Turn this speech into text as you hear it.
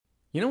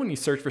You know when you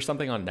search for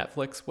something on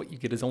Netflix, what you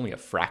get is only a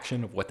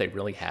fraction of what they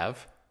really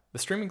have? The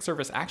streaming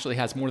service actually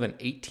has more than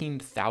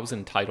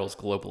 18,000 titles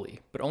globally,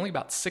 but only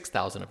about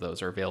 6,000 of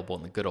those are available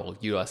in the good old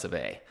US of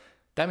A.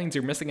 That means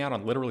you're missing out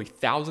on literally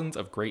thousands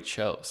of great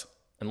shows.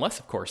 Unless,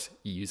 of course,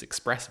 you use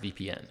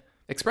ExpressVPN.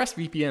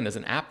 ExpressVPN is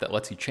an app that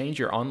lets you change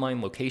your online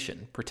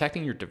location,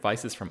 protecting your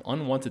devices from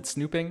unwanted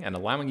snooping and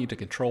allowing you to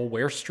control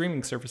where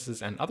streaming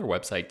services and other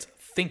websites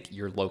think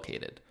you're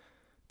located.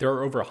 There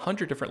are over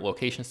 100 different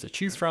locations to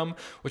choose from,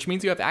 which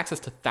means you have access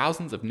to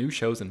thousands of new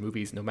shows and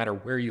movies no matter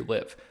where you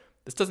live.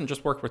 This doesn't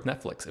just work with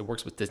Netflix, it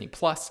works with Disney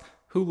Plus,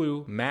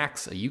 Hulu,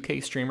 Max, a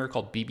UK streamer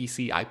called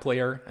BBC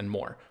iPlayer, and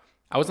more.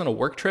 I was on a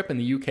work trip in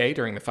the UK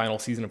during the final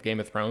season of Game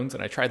of Thrones,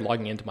 and I tried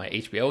logging into my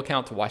HBO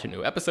account to watch a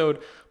new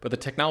episode, but the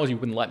technology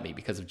wouldn't let me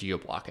because of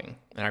geo-blocking.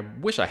 And I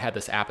wish I had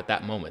this app at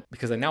that moment,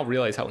 because I now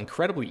realize how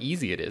incredibly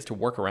easy it is to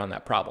work around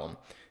that problem.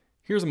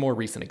 Here's a more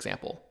recent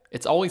example.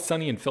 It's Always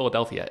Sunny in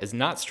Philadelphia is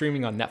not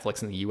streaming on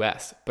Netflix in the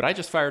US, but I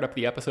just fired up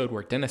the episode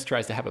where Dennis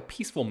tries to have a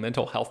peaceful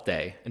mental health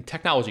day, and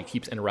technology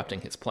keeps interrupting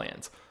his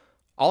plans.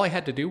 All I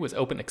had to do was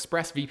open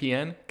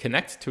ExpressVPN,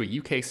 connect to a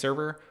UK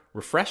server,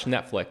 refresh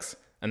Netflix,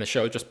 and the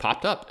show just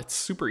popped up. It's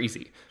super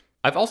easy.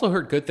 I've also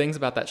heard good things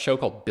about that show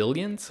called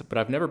Billions, but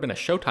I've never been a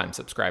Showtime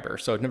subscriber,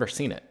 so I've never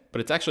seen it.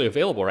 But it's actually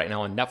available right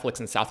now on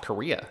Netflix in South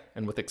Korea,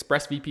 and with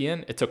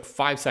ExpressVPN, it took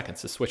 5 seconds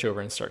to switch over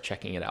and start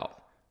checking it out.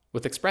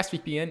 With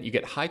ExpressVPN, you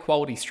get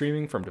high-quality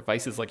streaming from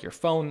devices like your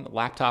phone,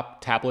 laptop,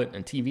 tablet,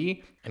 and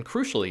TV, and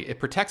crucially, it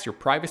protects your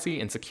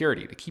privacy and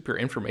security to keep your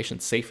information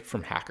safe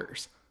from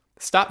hackers.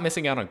 Stop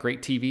missing out on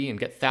great TV and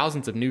get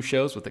thousands of new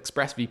shows with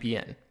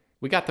ExpressVPN.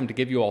 We got them to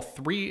give you all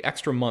 3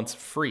 extra months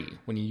free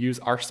when you use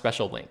our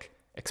special link,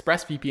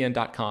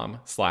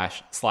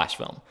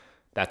 expressvpn.com/slashfilm.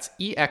 That's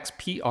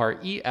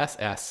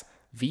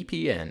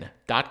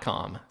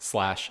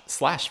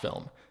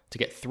expressvpn.com/slashfilm to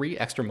get 3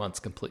 extra months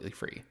completely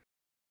free.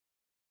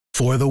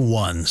 For the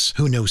ones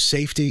who know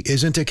safety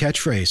isn't a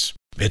catchphrase,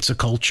 it's a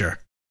culture.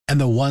 And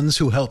the ones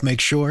who help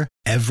make sure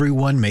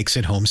everyone makes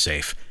it home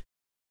safe.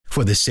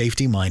 For the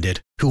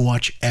safety-minded who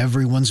watch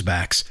everyone's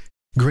backs,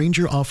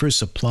 Grainger offers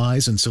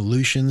supplies and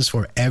solutions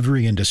for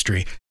every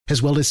industry,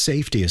 as well as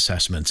safety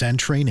assessments and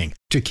training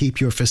to keep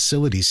your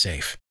facilities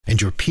safe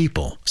and your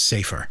people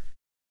safer.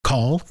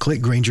 Call,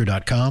 click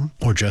Grainger.com,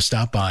 or just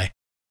stop by.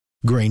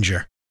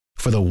 Grainger,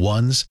 for the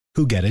ones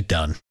who get it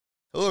done.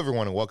 Hello,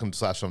 everyone, and welcome to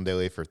Slash Film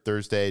Daily for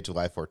Thursday,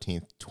 July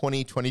 14th,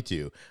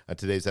 2022. On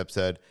today's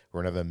episode,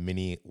 we're going to have a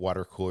mini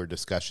water cooler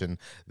discussion.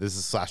 This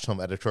is Slash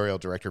Film editorial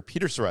director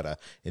Peter Sciretta,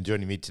 and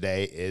joining me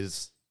today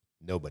is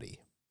nobody.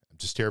 I'm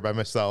just here by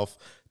myself,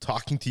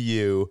 talking to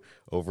you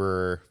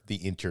over the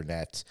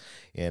internet,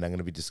 and I'm going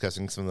to be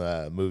discussing some of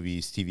the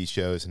movies, TV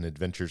shows, and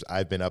adventures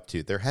I've been up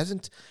to. There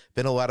hasn't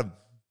been a lot of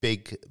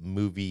big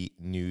movie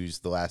news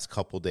the last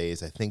couple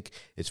days. I think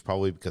it's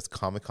probably because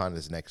Comic-Con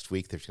is next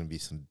week. There's going to be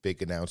some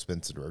big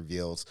announcements and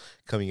reveals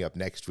coming up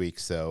next week,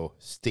 so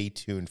stay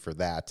tuned for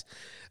that.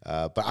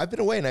 But I've been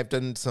away and I've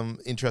done some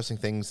interesting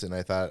things, and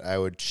I thought I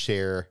would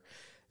share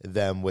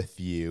them with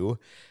you.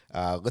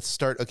 Let's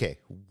start. Okay,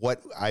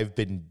 what I've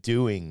been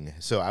doing.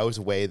 So I was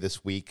away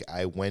this week.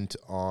 I went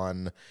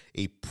on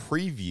a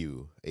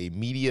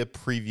media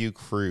preview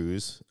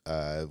cruise,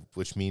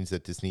 which means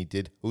that Disney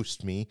did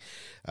host me,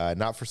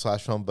 not for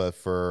Slash Film, but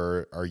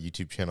for our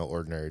YouTube channel,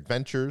 Ordinary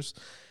Adventures,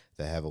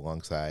 that I have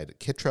alongside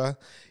Kitra.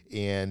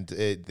 And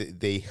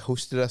they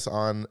hosted us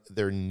on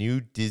their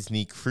new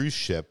Disney cruise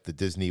ship, the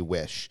Disney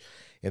Wish.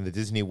 And the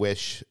Disney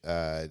Wish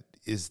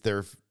is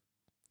their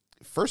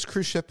first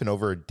cruise ship in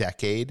over a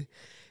decade.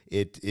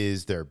 It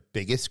is their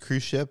biggest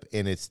cruise ship,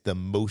 and it's the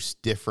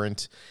most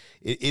different.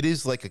 It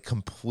is like a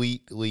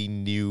completely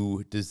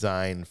new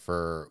design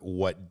for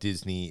what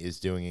Disney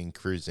is doing in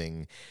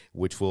cruising,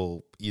 which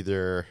will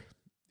either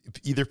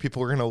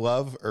people are going to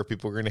love or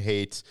people are going to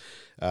hate.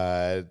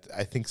 I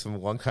think some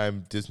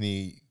longtime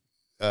Disney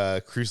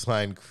cruise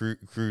line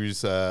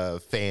cruise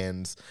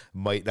fans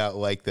might not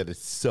like that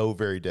it's so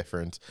very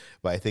different,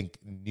 but I think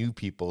new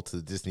people to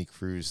the Disney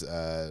cruise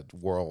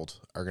world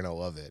are going to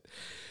love it.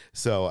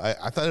 So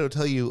I thought I would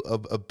tell you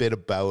a bit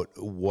about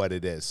what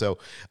it is. So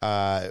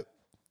I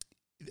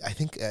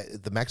think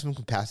the maximum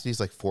capacity is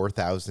like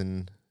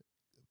 4,000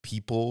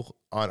 people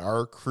on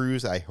our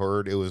cruise. I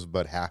heard it was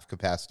about half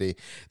capacity.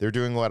 They're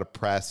doing a lot of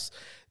press.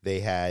 They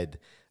had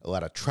a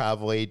lot of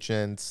travel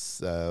agents.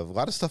 A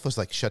lot of stuff was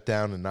like shut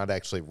down and not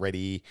actually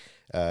ready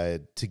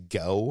to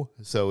go.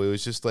 So it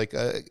was just like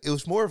it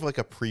was more of like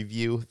a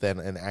preview than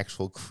an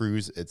actual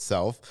cruise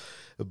itself.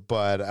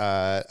 But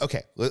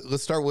okay,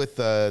 let's start with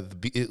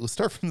let's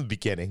start from the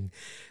beginning.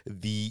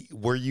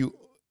 Where you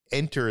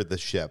enter the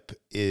ship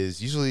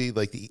is usually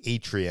like the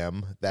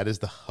atrium. That is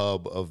the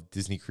hub of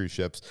Disney cruise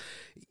ships.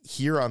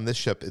 Here on this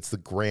ship, it's the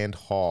Grand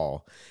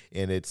Hall,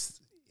 and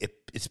it's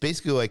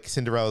basically like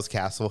Cinderella's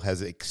castle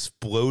has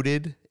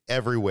exploded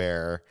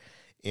everywhere,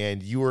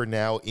 and you are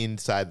now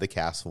inside the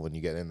castle when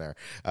you get in there,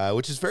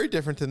 which is very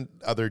different than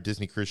other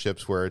Disney cruise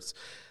ships where it's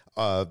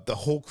the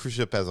whole cruise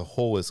ship as a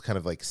whole is kind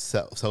of like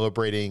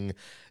celebrating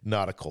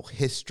nautical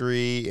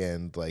history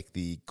and like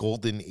the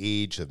golden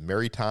age of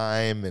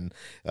maritime and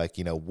like,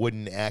 you know,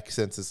 wooden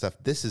accents and stuff.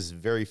 This is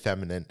very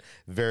feminine,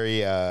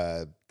 very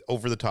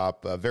over the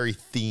top, very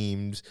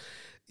themed.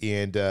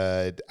 And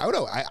I don't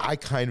know, I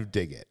kind of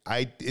dig it.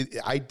 I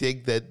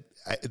dig that.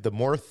 The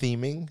more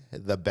theming,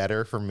 the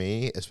better for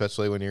me,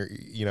 especially when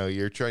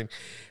you're trying,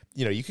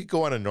 you could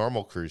go on a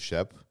normal cruise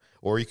ship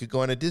or you could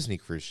go on a Disney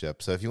cruise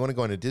ship. So if you want to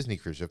go on a Disney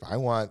cruise ship, I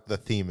want the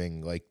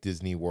theming like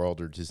Disney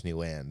World or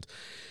Disneyland.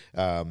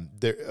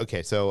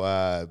 So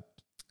I'm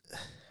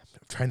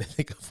trying to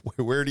think of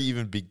where to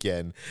even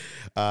begin.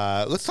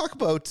 Let's talk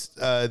about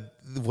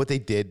what they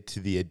did to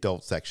the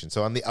adult section.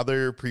 So on the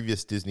other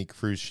previous Disney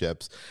cruise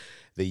ships,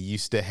 they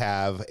used to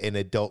have an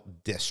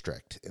adult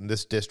district, and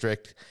this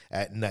district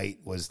at night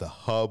was the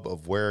hub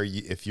of where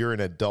if you're an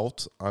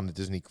adult on the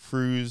Disney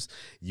cruise,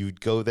 you'd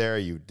go there.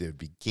 There'd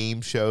be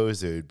game shows,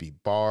 there would be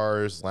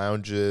bars,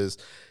 lounges,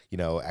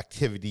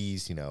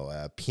 activities,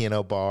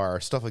 piano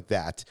bar, stuff like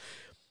that.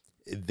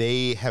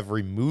 They have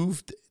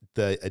removed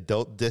the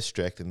adult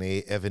district, and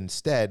they have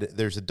instead,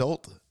 there's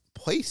adult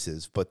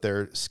places, but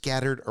they're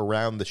scattered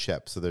around the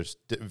ship. So there's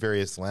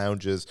various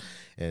lounges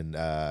and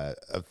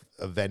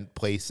event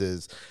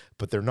places,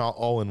 but they're not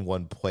all in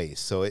one place.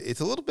 So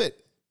it's a little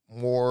bit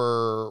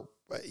more,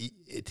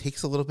 it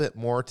takes a little bit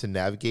more to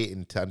navigate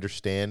and to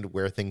understand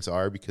where things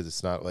are because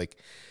it's not like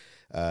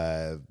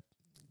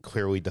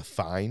clearly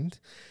defined.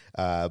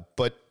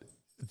 But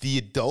the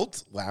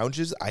adult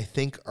lounges, I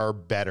think, are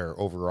better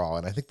overall.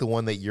 And I think the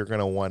one that you're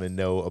going to want to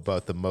know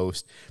about the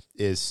most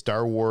is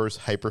Star Wars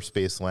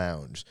Hyperspace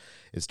Lounge.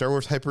 And Star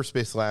Wars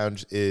Hyperspace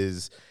Lounge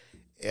is,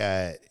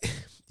 you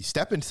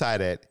step inside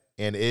it,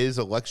 and it is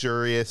a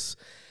luxurious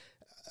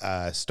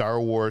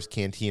Star Wars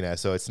cantina.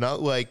 So it's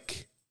not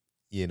like,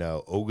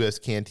 Oga's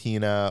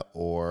Cantina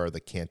or the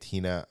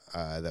cantina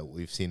that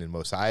we've seen in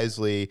Mos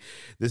Eisley.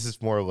 This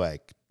is more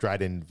like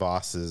Dryden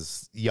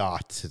Voss's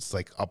yacht. It's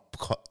like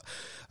upper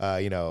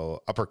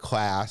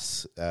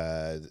class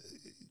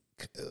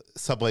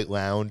sublight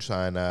lounge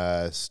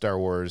on Star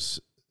Wars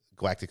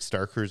Galactic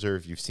Star Cruiser.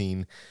 If you've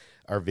seen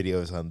our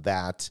videos on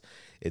that,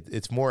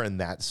 it's more in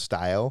that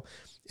style.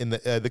 And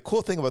the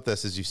cool thing about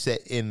this is you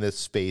sit in this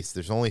space.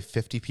 There's only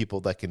 50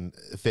 people that can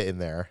fit in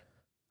there.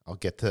 I'll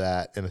get to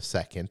that in a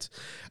second.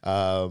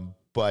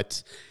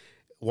 But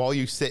while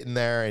you sit in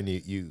there and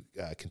you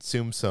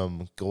consume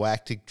some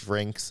galactic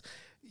drinks,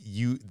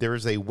 there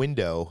is a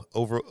window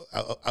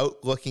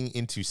out looking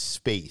into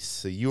space.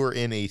 So you are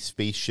in a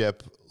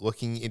spaceship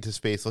looking into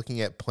space,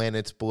 looking at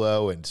planets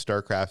below and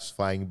starcrafts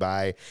flying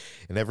by.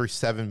 And every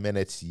 7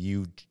 minutes,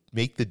 you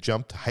make the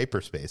jump to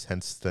hyperspace,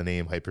 hence the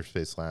name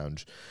Hyperspace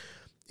Lounge.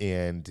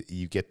 And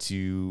you get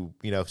to,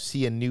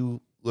 see a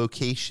new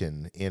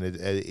location, and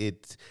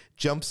it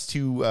jumps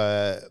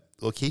to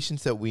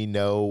locations that we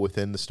know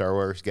within the Star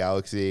Wars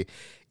galaxy,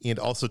 and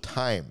also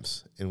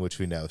times in which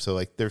we know. So,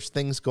 like, there's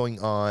things going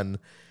on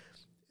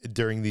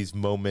during these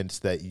moments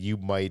that you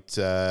might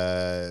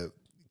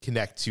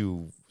connect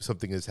to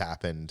something that's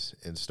happened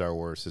in Star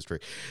Wars history.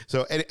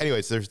 So,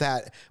 anyways, there's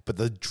that. But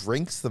the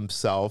drinks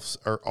themselves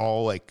are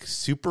all like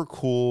super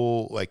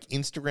cool, like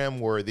Instagram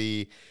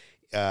worthy.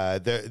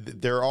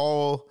 They're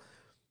all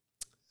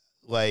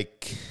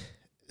like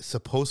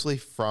supposedly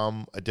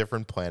from a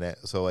different planet.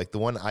 So like the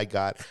one I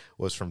got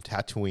was from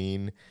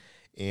Tatooine,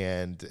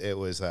 and it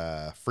was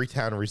a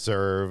Freetown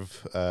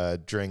Reserve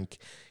drink,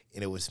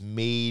 and it was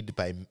made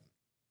by,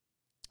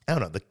 I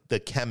don't know, the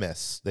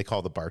chemists. They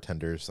call the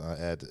bartenders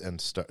in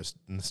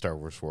the Star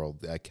Wars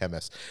world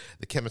chemists.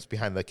 The chemist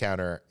behind the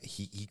counter,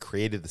 he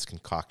created this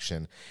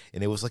concoction,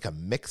 and it was like a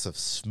mix of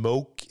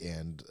smoke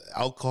and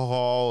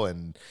alcohol,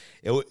 and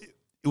it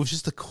was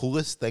just the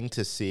coolest thing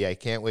to see. I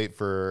can't wait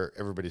for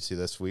everybody to see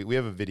this. We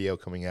have a video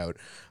coming out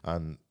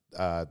on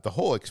the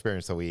whole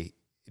experience that we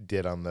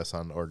did on this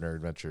on Ordinary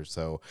Adventures.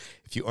 So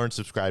if you aren't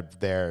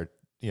subscribed there,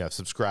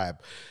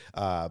 subscribe.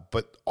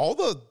 But all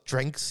the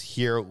drinks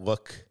here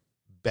look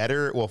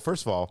better. Well,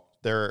 first of all,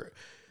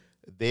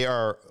 they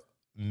are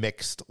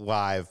mixed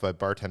live by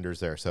bartenders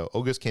there. So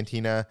Oga's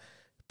Cantina,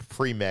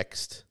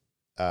 pre-mixed,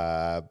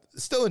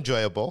 still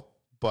enjoyable,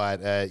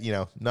 but,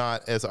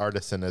 not as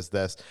artisan as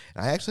this.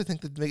 And I actually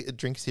think the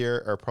drinks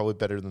here are probably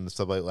better than the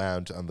Sublight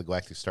Lounge on the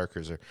Galactic Star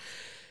Cruiser.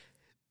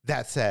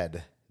 That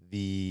said,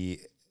 the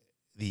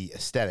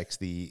aesthetics,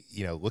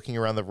 looking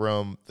around the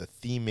room, the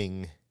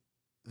theming,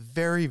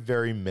 very,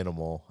 very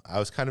minimal. I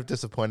was kind of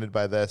disappointed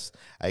by this.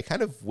 I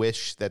kind of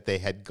wish that they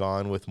had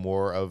gone with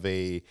more of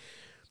a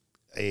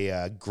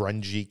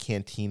grungy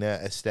cantina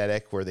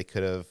aesthetic where they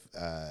could have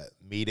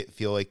made it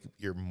feel like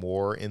you're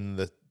more in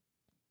the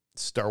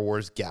Star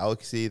Wars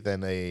galaxy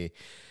than I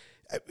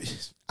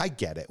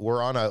get it.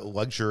 We're on a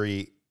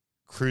luxury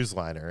cruise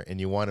liner and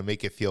you want to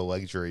make it feel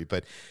luxury,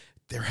 but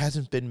there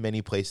hasn't been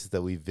many places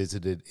that we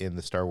visited in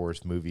the Star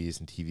Wars movies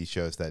and TV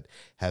shows that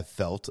have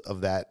felt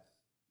of that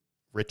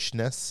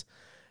richness.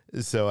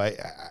 So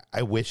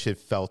I wish it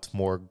felt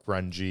more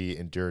grungy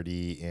and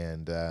dirty,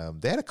 and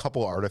they had a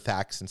couple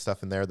artifacts and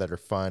stuff in there that are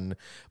fun,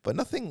 but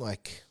nothing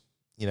like,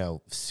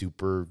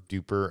 super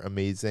duper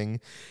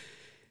amazing.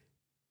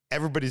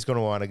 Everybody's going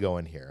to want to go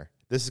in here.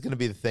 This is going to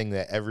be the thing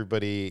that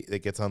everybody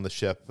that gets on the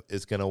ship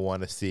is going to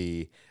want to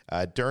see.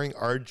 During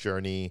our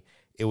journey,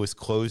 it was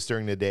closed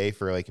during the day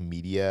for like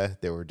media.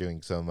 They were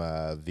doing some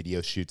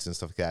video shoots and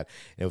stuff like that.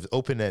 And it was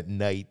open at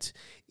night,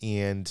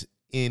 and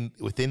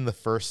within the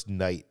first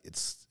night,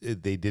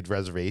 they did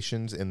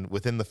reservations, and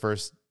within the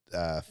first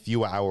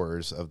few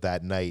hours of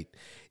that night,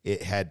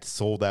 it had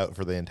sold out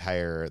for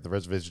the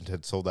reservations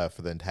had sold out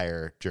for the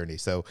entire journey.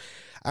 So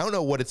I don't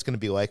know what it's going to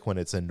be like when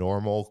it's a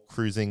normal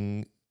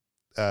cruising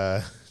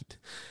capacity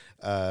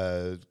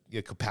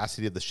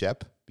of the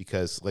ship,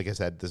 because like I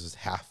said, this is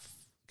half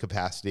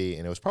capacity,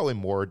 and it was probably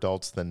more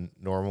adults than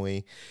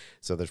normally.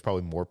 So there's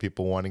probably more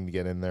people wanting to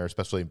get in there,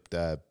 especially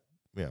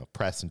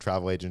press and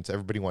travel agents.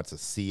 Everybody wants to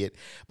see it.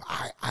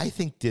 But I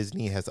think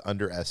Disney has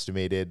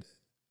underestimated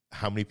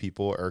how many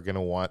people are going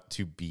to want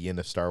to be in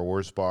a Star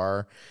Wars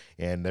bar,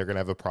 and they're going to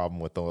have a problem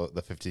with the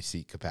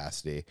 50-seat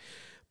capacity.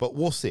 But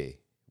we'll see.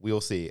 We'll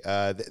see.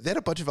 They had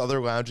a bunch of other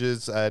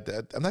lounges. I'm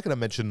not going to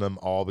mention them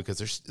all because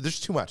there's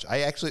too much.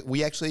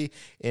 We actually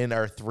in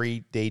our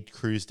 3-day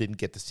cruise didn't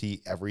get to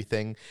see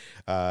everything.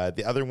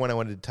 The other one I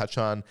wanted to touch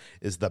on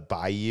is the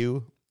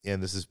Bayou.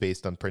 And this is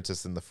based on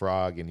Princess and the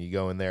Frog, and you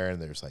go in there,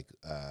 and there's like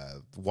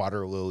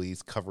water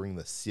lilies covering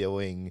the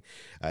ceiling.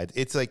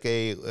 It's like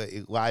a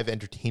live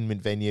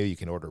entertainment venue. You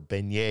can order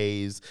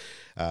beignets.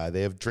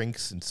 They have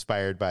drinks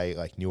inspired by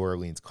like New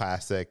Orleans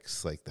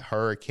classics, like the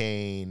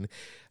Hurricane.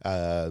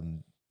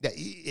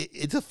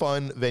 It's a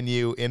fun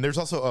venue. And there's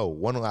also,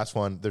 one last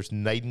one. There's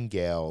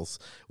Nightingales,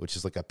 which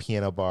is like a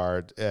piano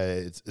bar.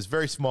 It's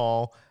very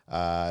small.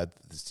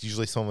 It's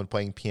usually someone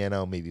playing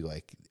piano, maybe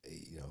like,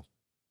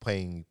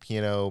 playing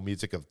piano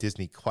music of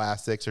Disney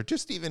classics or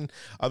just even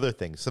other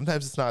things.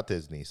 Sometimes it's not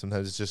Disney.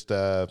 Sometimes it's just,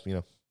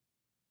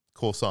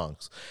 cool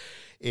songs.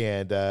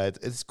 And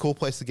it's a cool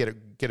place to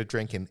get a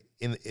drink. And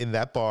in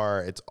that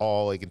bar, it's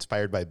all like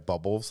inspired by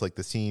bubbles, like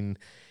the scene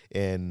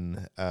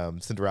in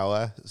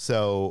Cinderella.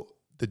 So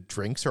the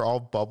drinks are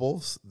all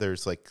bubbles.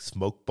 There's like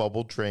smoke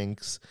bubble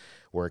drinks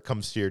where it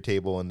comes to your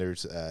table, and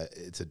there's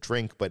it's a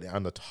drink, but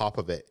on the top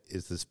of it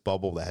is this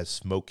bubble that has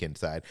smoke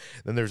inside.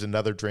 Then there's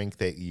another drink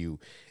that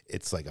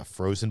it's like a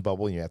frozen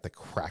bubble, and you have to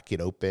crack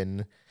it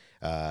open.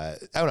 I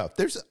don't know.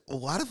 There's a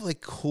lot of like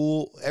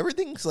cool,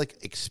 everything's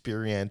like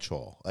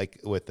experiential,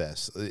 like with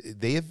this.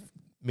 They have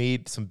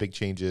made some big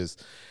changes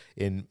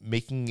in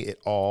making it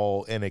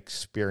all an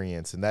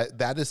experience. And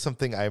that is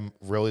something I'm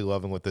really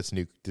loving with this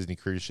new Disney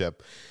cruise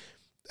ship.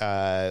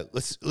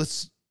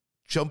 Let's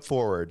jump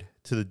forward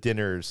to the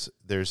dinners.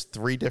 There's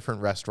 3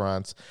 different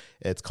restaurants.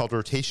 It's called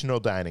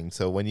rotational dining.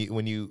 So when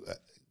you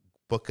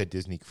book a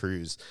Disney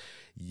cruise,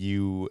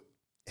 you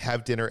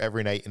have dinner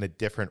every night in a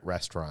different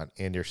restaurant,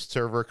 and your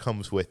server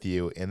comes with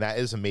you, and that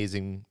is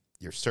amazing.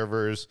 Your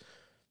servers,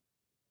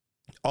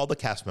 all the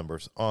cast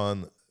members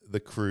on the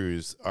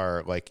cruise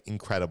are like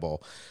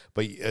incredible,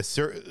 but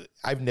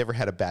I've never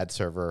had a bad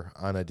server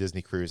on a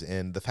Disney cruise,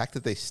 and the fact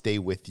that they stay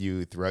with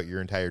you throughout your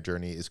entire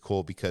journey is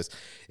cool, because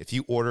if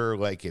you order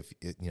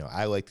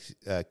I like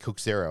Coke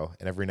Zero,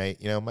 and every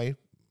night my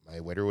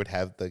waiter would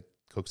have the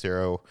Coke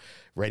Zero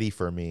ready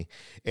for me,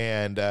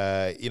 and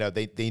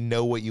they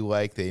know what you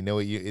like, they know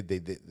what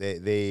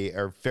they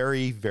are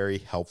very, very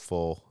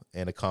helpful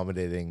and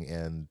accommodating,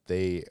 and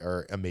they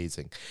are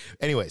amazing.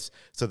 Anyways,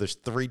 so there's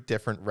 3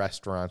 different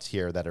restaurants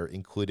here that are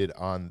included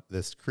on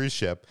this cruise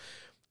ship.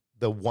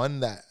 The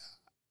one that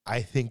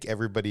I think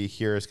everybody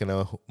here is going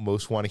to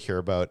most want to hear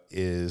about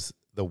is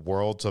the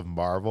Worlds of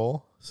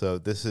Marvel. So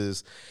this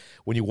is,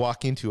 when you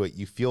walk into it,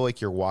 you feel like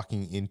you're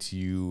walking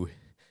into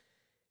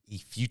a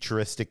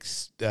futuristic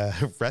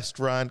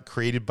restaurant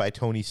created by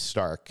Tony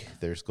Stark.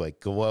 There's like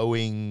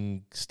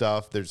glowing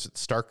stuff. There's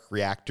Stark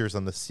reactors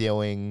on the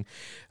ceiling.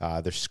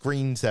 There's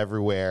screens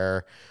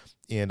everywhere.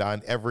 And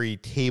on every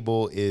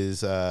table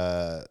is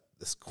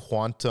this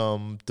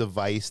quantum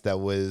device that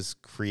was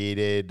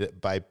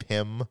created by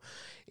Pym.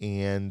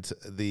 And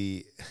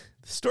the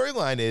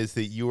storyline is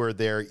that you are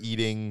there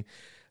eating,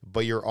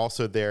 but you're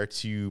also there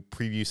to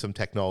preview some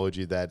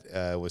technology that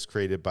was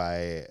created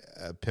by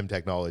Pym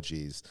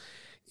Technologies.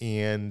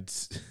 And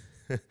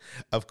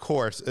of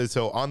course,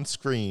 so on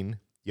screen,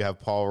 you have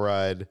Paul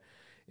Rudd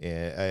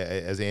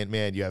as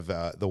Ant-Man, you have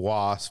the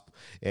Wasp,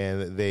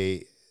 and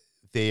they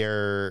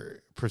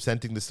are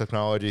presenting this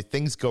technology.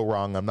 Things go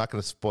wrong. I'm not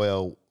going to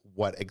spoil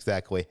what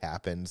exactly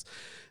happens,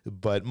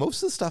 but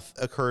most of the stuff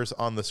occurs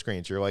on the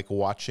screens. You're like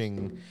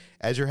watching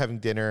as you're having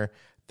dinner.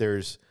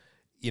 There's,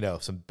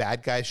 some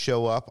bad guys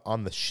show up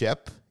on the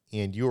ship,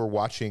 and you are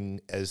watching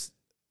as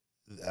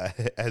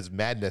as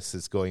madness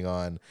is going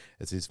on,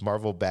 as these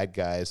Marvel bad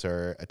guys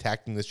are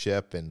attacking the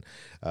ship, and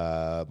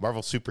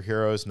Marvel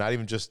superheroes, not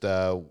even just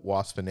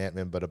Wasp and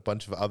Ant-Man, but a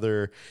bunch of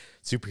other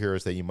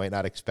superheroes that you might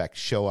not expect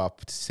show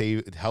up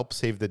to help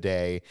save the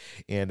day.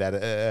 And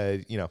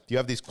at you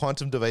have these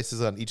quantum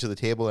devices on each of the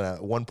table, and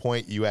at one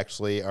point you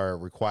actually are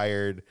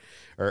required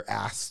or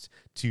asked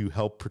to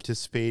help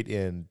participate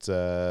and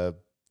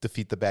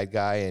defeat the bad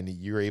guy, and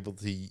you're able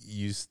to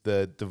use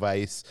the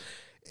device.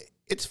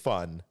 It's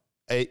fun.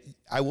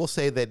 I will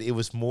say that it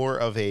was more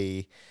of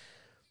I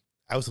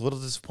was a little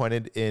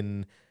disappointed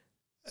in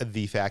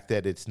the fact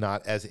that it's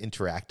not as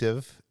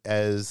interactive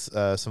as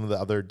some of the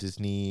other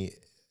Disney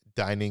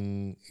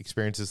dining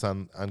experiences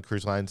on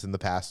cruise lines in the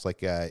past. Like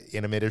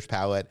Animator's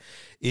Palette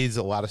is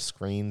a lot of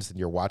screens and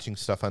you're watching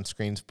stuff on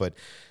screens, but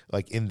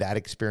like in that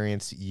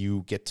experience,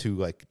 you get to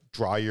like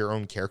draw your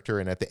own character,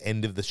 and at the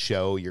end of the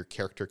show, your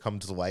character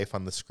comes to life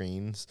on the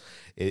screens.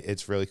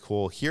 It's really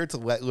cool. Here, it's a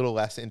little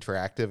less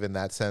interactive in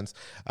that sense.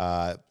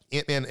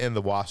 Ant-Man and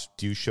the Wasp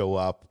do show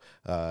up.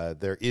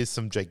 There is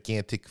some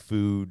gigantic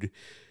food.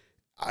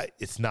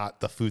 It's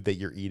not the food that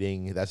you're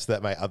eating.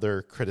 My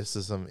other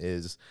criticism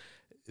is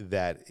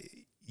that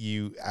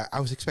I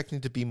was expecting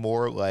it to be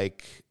more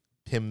like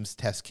Pym's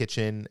Test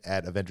Kitchen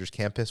at Avengers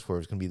Campus, where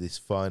it's going to be these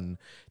fun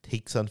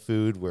takes on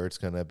food, where it's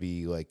going to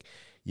be like,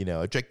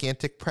 a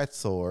gigantic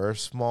pretzel or a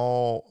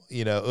small,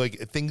 like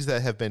things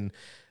that have been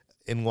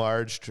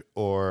enlarged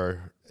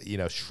or,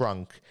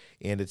 shrunk.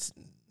 And it's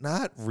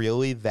not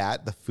really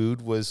that. The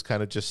food was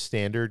kind of just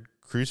standard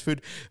cruise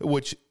food,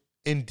 which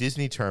in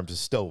Disney terms is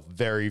still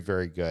very,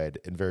 very good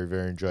and very,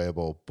 very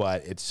enjoyable,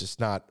 but it's just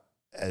not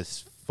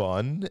as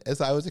fun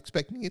as I was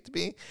expecting it to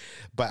be.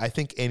 But I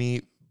think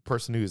any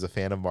person who's a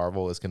fan of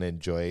Marvel is going to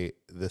enjoy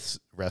this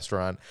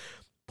restaurant.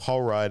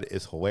 Paul Rudd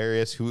is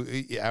hilarious.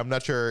 I'm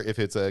not sure if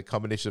it's a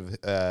combination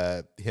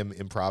of him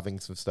improving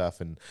some stuff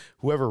and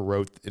whoever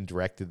wrote and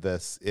directed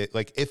this.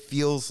 It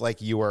feels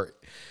like you're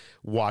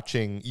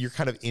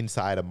kind of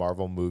inside a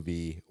Marvel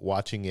movie,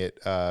 watching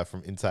it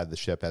from inside the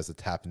ship as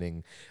it's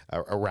happening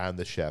around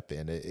the ship,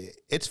 and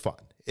it's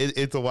fun.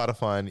 It's a lot of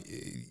fun.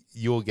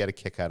 You'll get a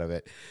kick out of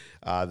it.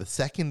 The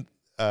second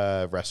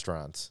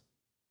restaurant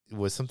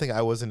was something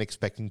I wasn't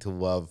expecting to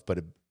love, but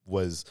it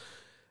was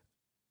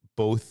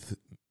both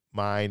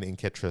mine and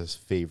Ketra's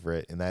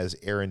favorite, and that is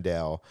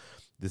Arendelle.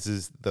 This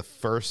is the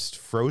first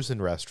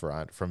Frozen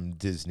restaurant from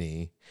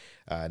Disney,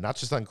 not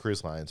just on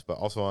cruise lines, but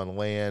also on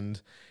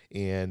land.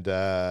 And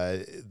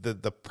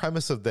the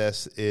premise of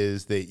this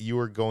is that you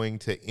are going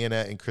to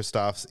Anna and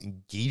Kristoff's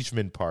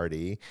engagement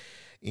party,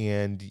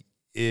 and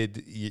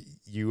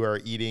you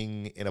are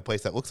eating in a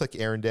place that looks like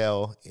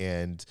Arendelle,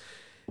 and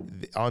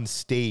on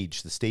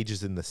stage, the stage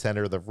is in the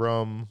center of the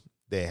room.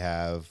 They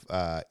have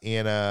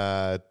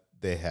Anna,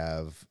 they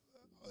have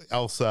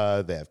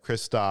Elsa, they have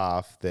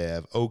Kristoff, they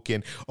have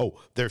Oaken. Oh,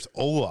 there's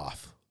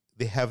Olaf.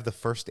 They have the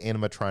first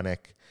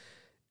animatronic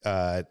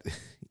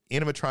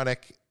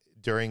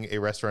during a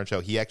restaurant show.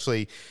 He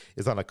actually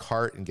is on a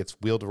cart and gets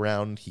wheeled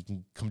around. He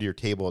can come to your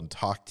table and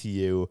talk to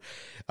you.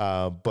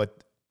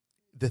 But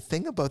the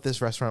thing about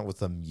this restaurant was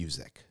the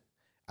music.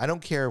 I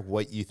don't care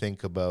what you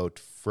think about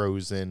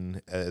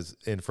Frozen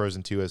and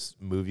Frozen 2 as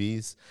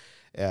movies.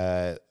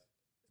 The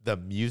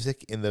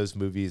music in those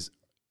movies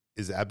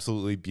is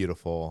absolutely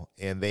beautiful.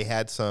 And they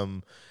had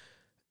some,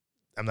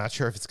 I'm not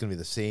sure if it's going to be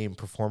the same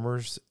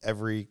performers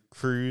every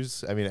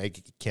cruise. I mean,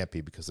 it can't be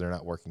because they're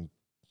not working.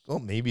 Well,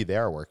 maybe they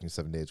are working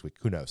 7 days a week.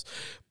 Who knows?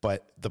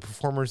 But the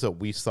performers that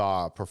we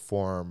saw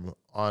perform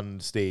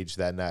on stage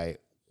that night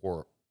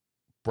were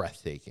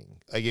breathtaking.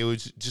 Like, it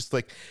was just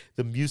like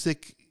the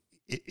music.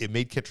 It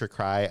made Ketra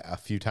cry a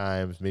few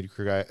times, made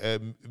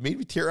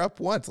me tear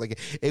up once. Like,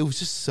 it was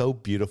just so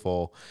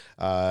beautiful.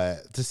 To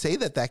say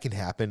that can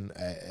happen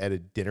at a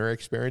dinner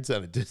experience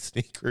on a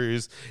Disney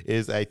cruise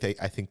is, I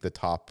think, the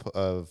top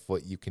of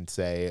what you can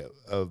say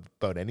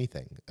about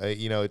anything.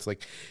 It's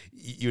like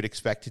you'd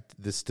expect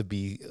this to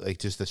be like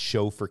just a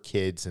show for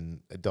kids, and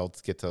adults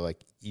get to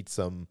like eat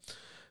some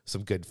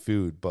good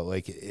food, but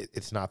like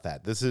it's not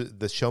that. This is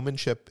the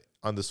showmanship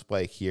on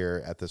display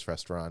here at this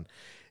restaurant.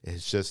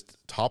 It's just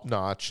top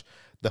notch.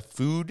 The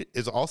food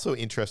is also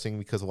interesting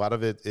because a lot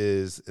of it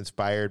is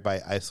inspired by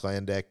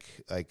Icelandic,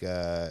 like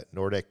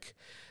Nordic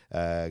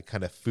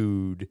kind of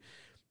food.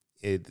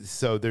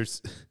 So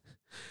there's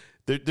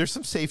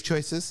some safe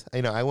choices.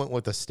 I went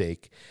with a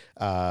steak,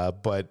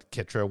 but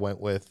Ketra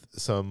went with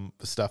some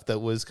stuff that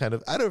was kind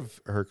of out of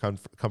her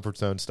comfort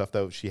zone, stuff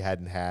that she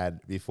hadn't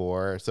had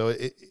before. So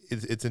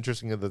it's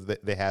interesting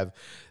that they have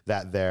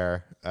that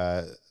there.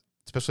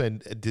 Especially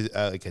in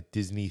like a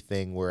Disney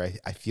thing where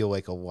I feel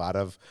like a lot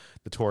of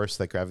the tourists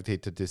that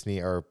gravitate to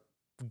Disney are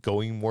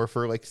going more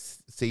for like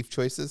safe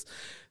choices.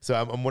 So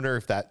I'm wondering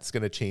if that's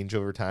going to change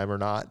over time or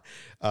not.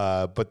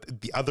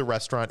 But the other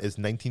restaurant is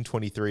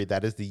 1923.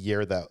 That is the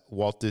year that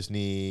Walt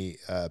Disney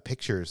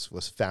Pictures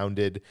was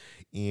founded.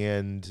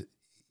 And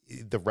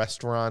the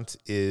restaurant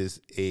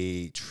is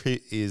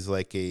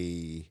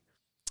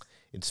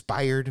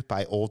inspired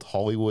by old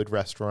Hollywood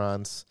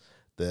restaurants.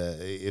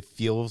 It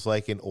feels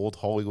like an old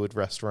Hollywood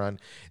restaurant.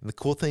 And the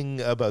cool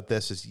thing about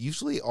this is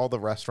usually all the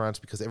restaurants,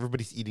 because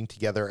everybody's eating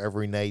together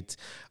every night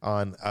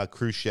on a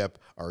cruise ship,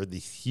 are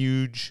these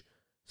huge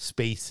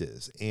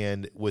spaces.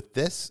 And with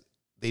this,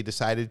 they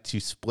decided to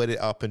split it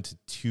up into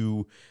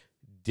two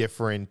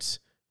different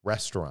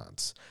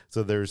restaurants.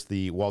 So there's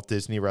the Walt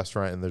Disney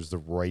restaurant and there's the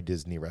Roy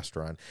Disney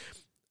restaurant.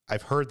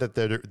 I've heard that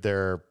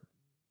they're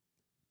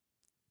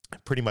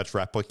pretty much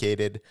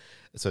replicated.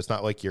 So it's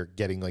not like you're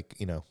getting like,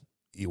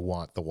 you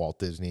want the Walt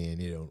Disney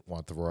and you don't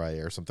want the Roy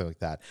or something like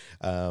that.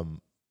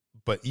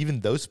 But even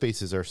those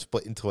spaces are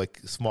split into like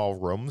small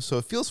rooms. So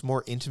it feels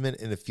more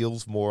intimate and it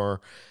feels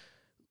more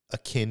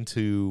akin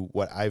to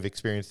what I've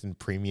experienced in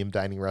premium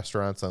dining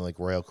restaurants on like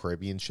Royal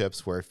Caribbean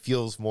ships, where it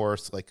feels more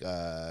like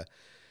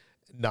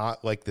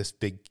not like this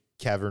big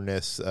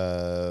cavernous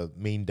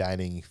main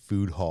dining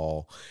food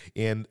hall.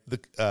 And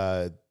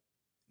the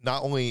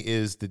not only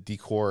is the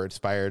decor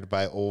inspired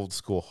by old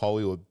school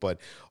Hollywood, but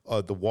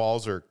the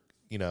walls are,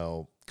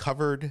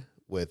 covered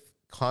with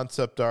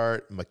concept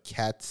art,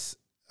 maquettes,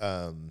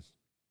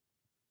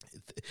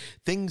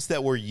 things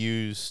that were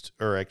used,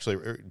 or actually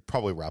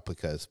probably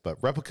replicas,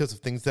 but replicas of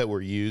things that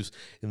were used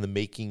in the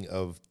making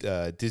of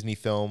Disney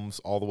films,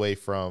 all the way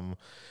from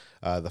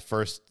the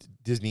first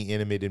Disney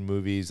animated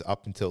movies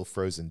up until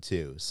Frozen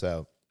 2.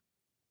 So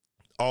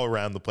all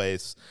around the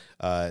place,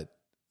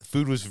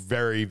 food was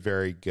very,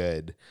 very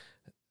good.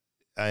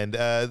 And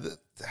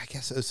I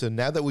guess so.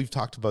 Now that we've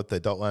talked about the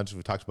adult lounge,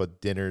 we've talked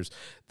about dinners.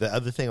 The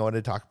other thing I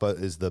wanted to talk about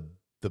is the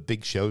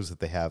big shows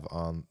that they have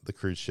on the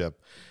cruise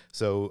ship.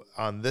 So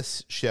on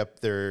this ship,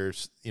 they're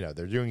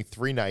doing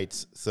 3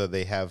 nights. So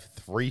they have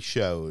 3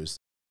 shows.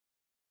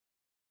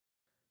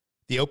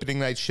 The opening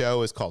night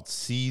show is called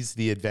Seize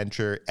the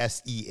Adventure,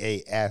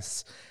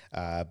 SEAS.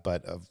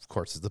 But of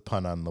course, it's a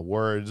pun on the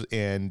words.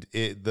 And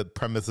the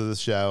premise of the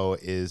show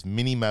is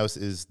Minnie Mouse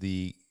is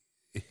the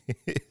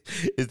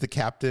is the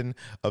captain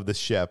of the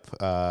ship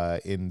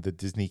in the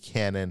Disney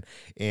canon,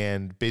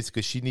 and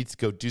basically she needs to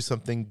go do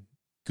something.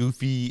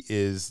 Goofy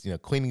is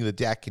cleaning the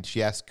deck, and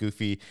she asks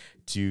Goofy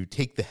to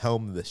take the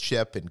helm of the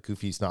ship, and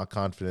Goofy's not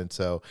confident,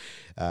 so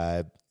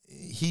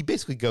he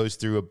basically goes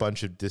through a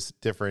bunch of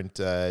different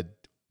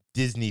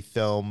Disney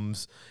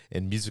films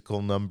and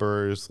musical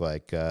numbers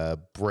like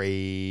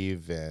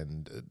Brave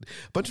and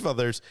a bunch of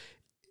others.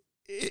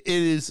 It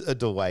is a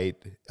delight,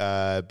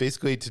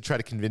 basically, to try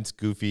to convince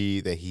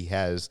Goofy that he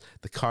has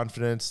the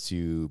confidence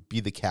to be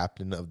the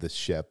captain of the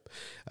ship.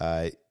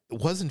 It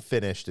wasn't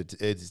finished.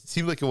 It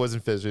seemed like it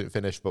wasn't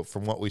finished, but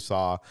from what we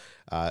saw,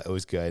 it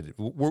was good.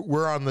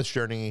 We're on this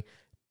journey,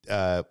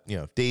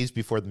 days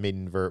before the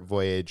maiden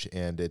voyage,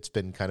 and it's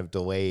been kind of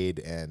delayed,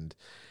 and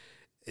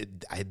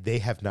they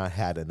have not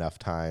had enough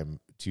time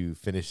to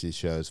finish these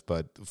shows.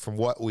 But from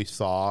what we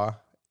saw,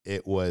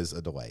 it was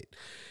a delight.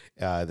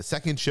 The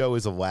second show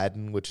is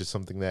Aladdin, which is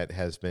something that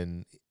has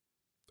been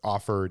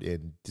offered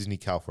in Disney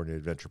California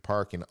Adventure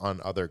Park and on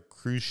other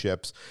cruise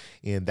ships,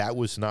 and that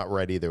was not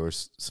ready. There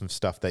was some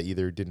stuff that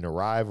either didn't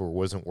arrive or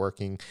wasn't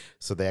working,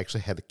 so they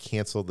actually had to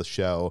cancel the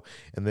show.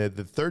 And the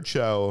third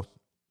show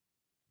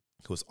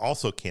was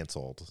also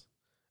canceled.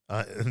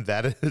 And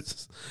that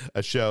is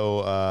a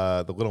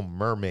show, The Little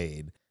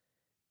Mermaid.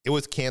 It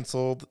was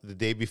canceled the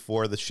day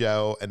before the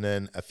show, and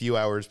then a few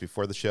hours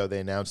before the show, they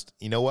announced,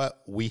 you know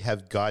what? We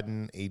have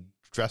gotten a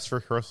dress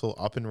rehearsal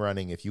up and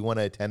running. If you want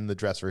to attend the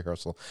dress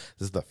rehearsal,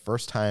 this is the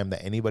first time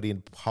that anybody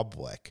in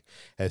public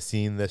has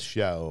seen this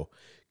show.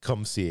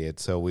 Come see it.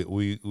 So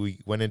we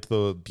went into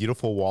the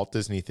beautiful Walt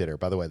Disney Theater.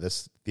 By the way,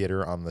 this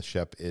theater on the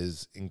ship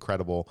is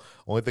incredible.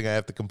 Only thing I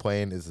have to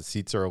complain is the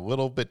seats are a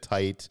little bit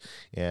tight,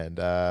 and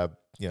I'm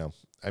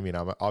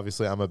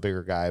a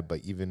bigger guy, but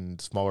even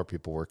smaller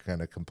people were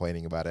kind of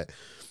complaining about it.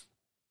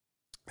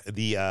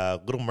 The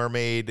Little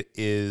Mermaid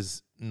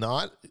is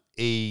not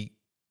a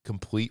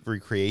complete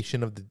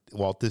recreation of the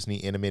Walt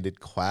Disney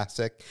animated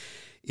classic.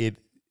 The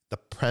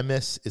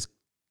premise is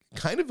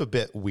kind of a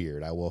bit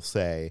weird, I will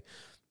say,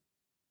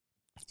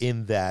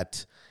 in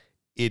that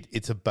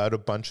it's about a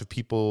bunch of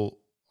people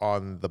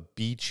on the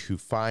beach who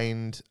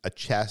find a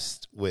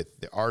chest with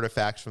the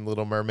artifacts from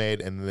Little Mermaid,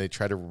 and then they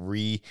try to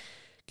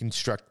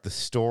reconstruct the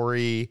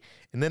story,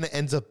 and then it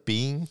ends up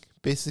being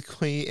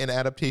basically an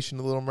adaptation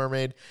of Little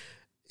Mermaid.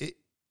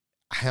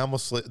 I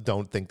almost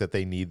don't think that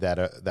they need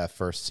that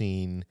first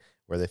scene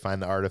where they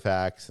find the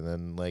artifacts, and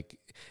then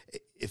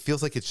it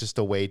feels like it's just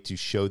a way to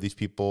show these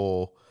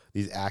people,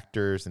 these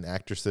actors and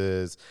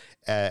actresses,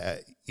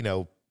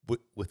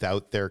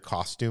 without their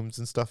costumes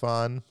and stuff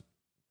on.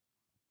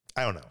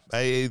 I don't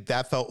know.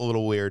 That felt a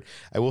little weird.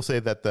 I will say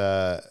that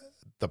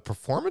the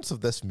performance of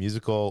this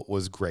musical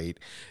was great.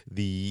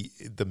 The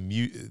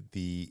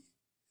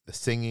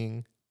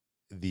singing,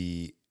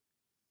 the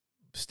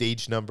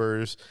stage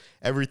numbers,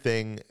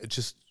 everything,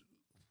 just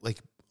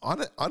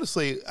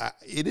honestly,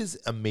 it is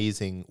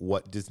amazing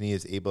what Disney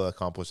is able to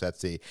accomplish at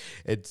sea.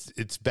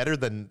 It's better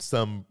than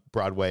some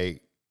Broadway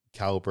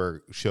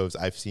caliber shows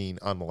I've seen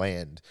on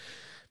land.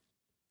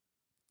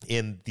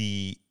 And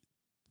the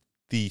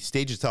the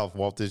stage itself,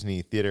 Walt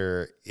Disney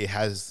Theater, it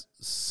has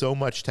so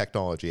much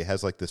technology. It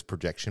has like this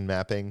projection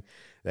mapping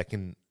that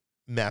can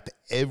map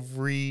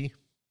every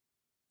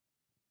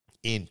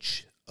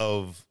inch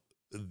of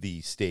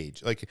the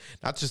stage, like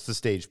not just the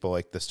stage, but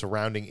like the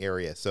surrounding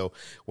area. So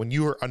when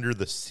you are under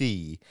the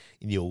sea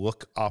and you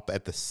look up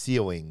at the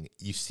ceiling,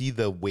 you see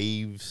the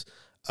waves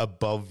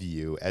above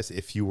you as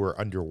if you were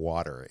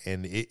underwater,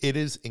 and it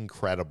is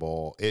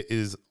incredible. It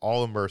is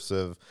all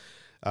immersive.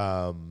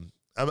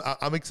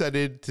 I'm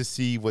excited to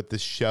see what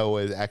this show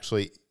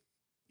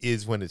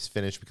is when it's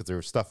finished, because there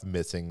was stuff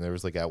missing. There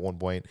was like at one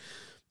point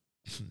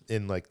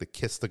in like the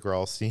Kiss the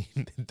Girl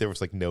scene, there was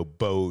like no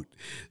boat.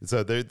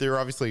 So they're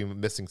obviously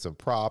missing some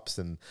props,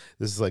 and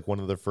this is like one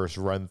of their first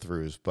run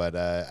throughs. But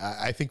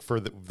I think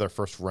for their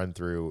first run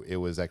through, it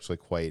was actually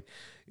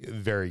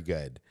very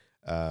good.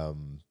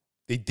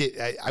 They did.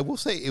 I will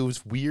say it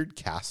was weird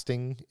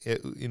casting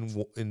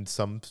in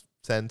some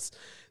sense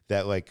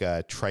that like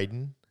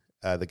Triton,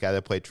 the guy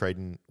that played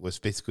Triton, was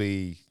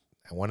basically,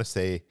 I want to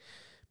say,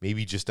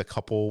 maybe just a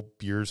couple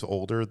years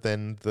older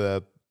than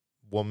the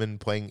woman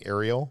playing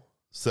Ariel.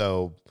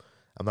 So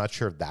I'm not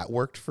sure if that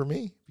worked for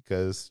me,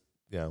 because,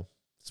 it's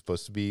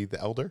supposed to be the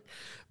elder.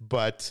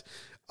 But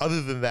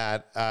other than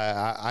that,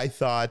 I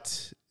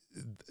thought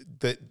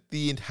that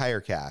the entire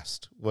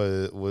cast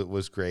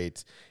was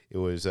great. It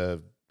was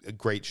a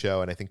great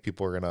show, and I think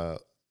people are gonna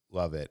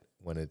love it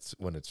when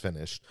it's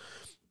finished.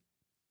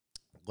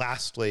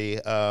 Lastly,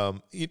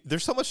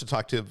 there's so much to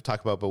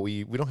talk about, but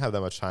we don't have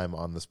that much time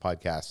on this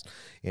podcast,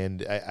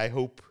 and I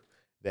hope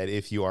that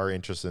if you are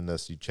interested in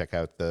this, you check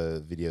out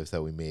the videos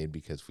that we made,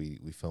 because we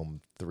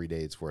filmed 3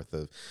 days worth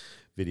of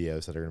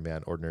videos that are going to be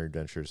on Ordinary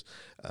Adventures,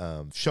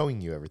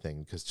 showing you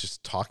everything, because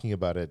just talking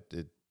about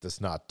it does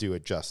not do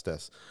it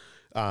justice.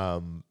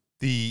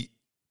 The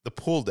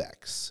pool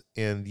decks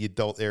and the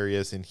adult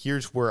areas, and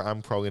here's where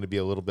I'm probably going to be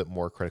a little bit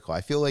more critical. I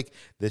feel like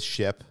this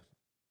ship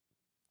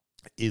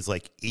is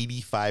like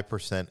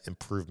 85%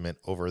 improvement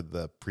over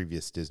the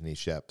previous Disney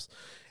ships.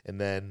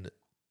 And then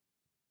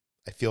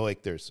I feel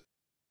like there's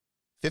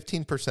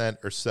 15%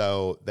 or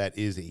so that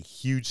is a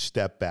huge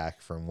step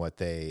back from what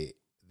they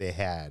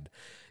had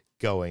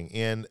going.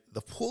 And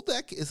the pool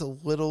deck is a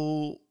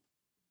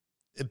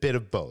bit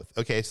of both.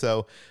 Okay,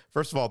 so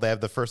first of all, they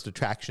have the first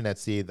attraction at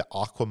sea, the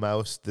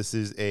Aquamouse. This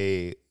is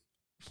a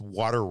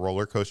water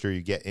roller coaster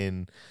you get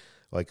in,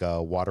 like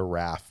a water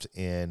raft,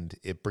 and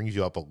it brings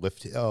you up a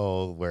lift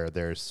hill where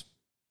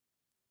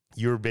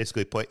you're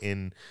basically put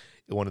in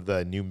one of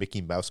the new Mickey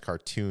Mouse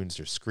cartoons.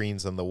 There's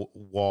screens on the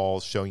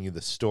walls showing you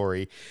the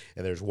story,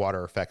 and there's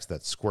water effects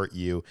that squirt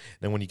you. And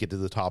then when you get to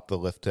the top of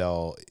the lift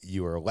hill,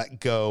 you are let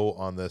go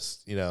on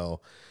this,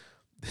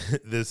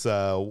 this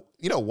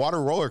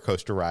water roller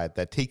coaster ride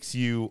that takes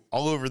you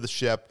all over the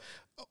ship.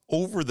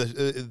 Over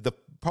the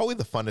probably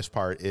the funnest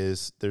part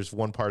is there's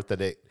one part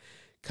that it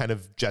kind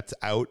of jets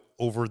out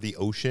over the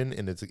ocean,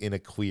 and it's in a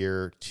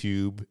clear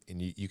tube,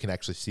 and you can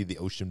actually see the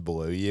ocean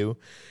below you.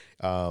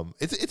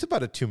 It's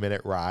about a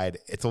 2-minute ride.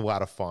 It's a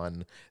lot of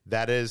fun.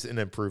 That is an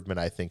improvement,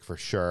 I think, for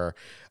sure.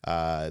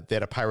 They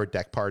had a pirate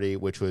deck party,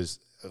 which was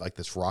like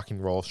this rock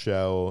and roll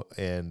show,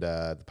 and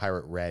the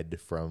Pirate Red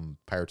from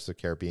Pirates of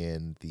the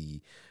Caribbean,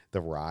 the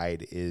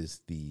ride,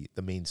 is the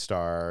main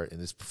star, and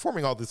is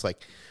performing all this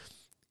like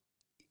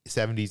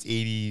 70s,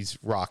 80s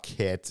rock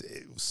hits.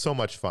 It was so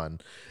much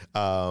fun.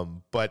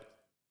 But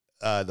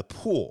the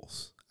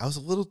pools, I was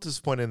a little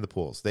disappointed in the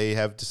pools. They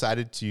have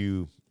decided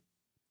to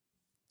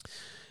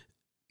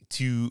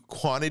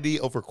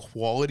quantity over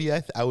quality,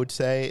 I would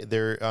say.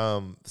 There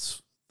a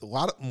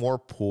lot more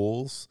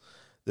pools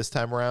this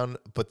time around,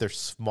 but they're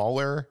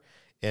smaller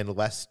and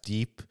less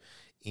deep.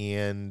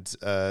 And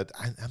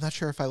I'm not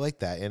sure if I like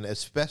that. And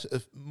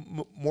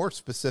more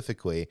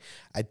specifically,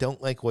 I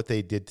don't like what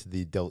they did to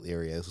the adult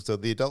areas. So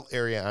the adult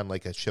area on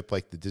like a ship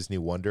like the Disney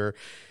Wonder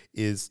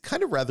is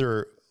kind of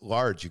rather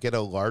large. You get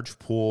a large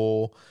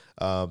pool.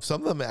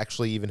 Some of them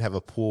actually even have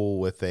a pool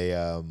with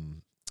a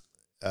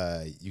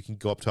you can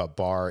go up to a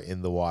bar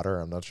in the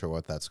water. I'm not sure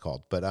what that's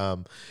called, but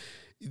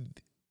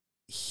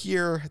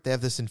here they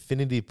have this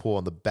infinity pool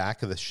on the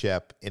back of the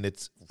ship, and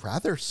it's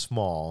rather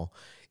small.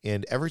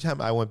 And every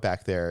time I went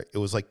back there, it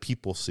was like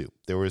people soup.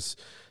 There was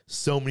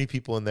so many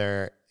people in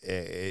there.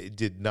 It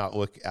did not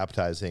look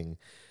appetizing.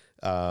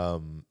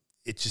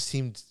 It just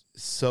seemed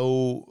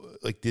so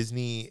like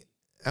Disney.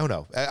 I don't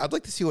know. I'd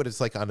like to see what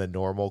it's like on a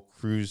normal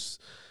cruise,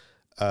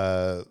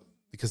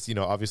 because,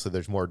 obviously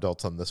there's more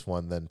adults on this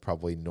one than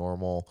probably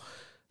normal,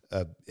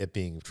 it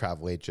being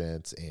travel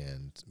agents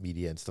and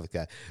media and stuff like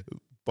that.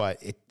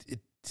 But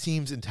it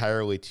seems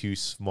entirely too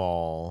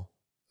small.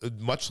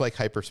 Much like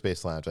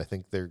Hyperspace Lounge, I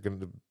think there are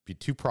going to be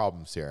two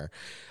problems here.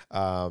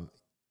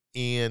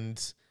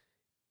 And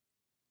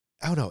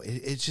I don't know.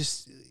 It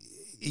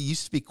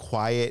used to be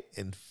quiet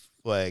and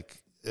like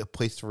a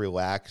place to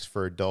relax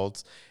for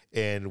adults.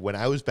 And when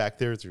I was back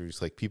there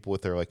was like people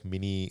with their like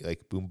mini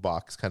like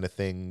boombox kind of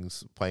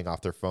things playing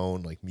off their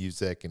phone, like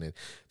music. And it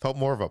felt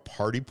more of a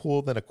party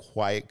pool than a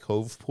quiet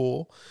cove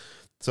pool.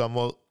 So I'm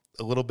a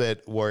little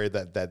bit worried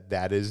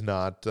that is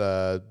not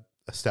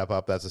a step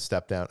up. That's a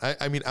step down.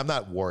 I mean, I'm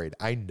not worried.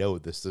 I know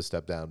this is a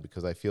step down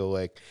because I feel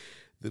like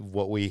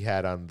what we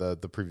had on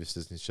the previous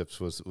Disney ships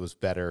was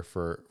better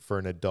for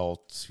an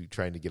adult who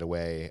trying to get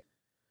away.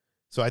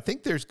 So I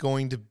think there's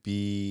going to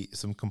be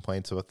some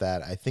complaints about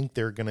that. I think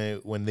they're going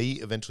to, when they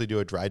eventually do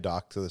a dry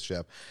dock to the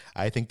ship,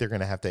 I think they're going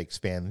to have to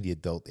expand the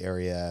adult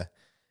area,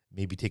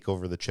 maybe take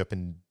over the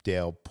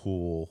Chippendale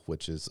pool,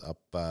 which is up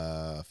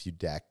a few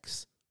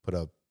decks, put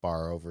a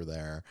bar over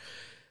there.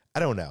 I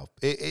don't know.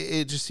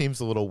 It just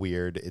seems a little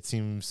weird. It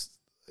seems,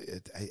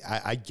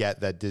 I get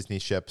that Disney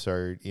ships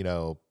are,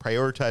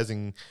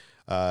 prioritizing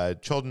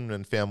children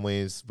and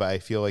families, but I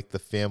feel like the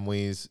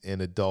families and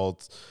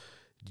adults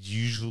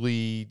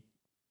usually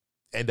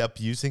end up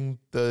using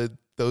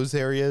those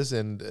areas,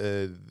 and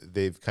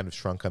they've kind of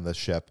shrunk on the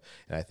ship.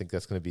 And I think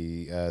that's going to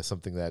be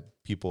something that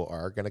people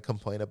are going to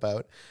complain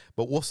about.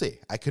 But we'll see.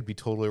 I could be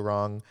totally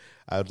wrong.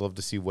 I would love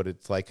to see what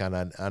it's like on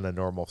a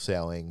normal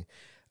sailing.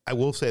 I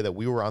will say that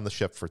we were on the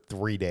ship for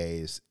 3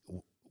 days.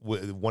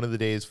 One of the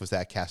days was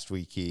at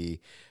Castaway Cay,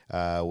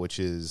 which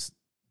is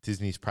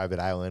Disney's private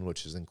island,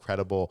 which is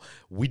incredible.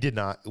 We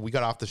got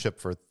off the ship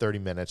for 30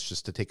 minutes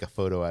just to take a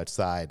photo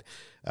outside.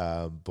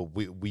 But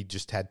we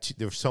just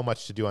there was so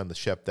much to do on the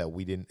ship that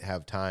we didn't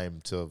have time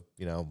to,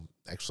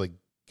 actually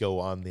go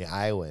on the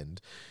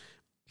island.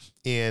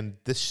 And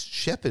this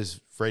ship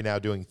is right now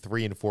doing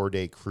 3 and 4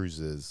 day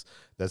cruises.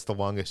 That's the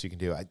longest you can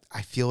do.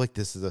 I feel like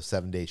this is a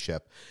 7-day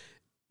ship.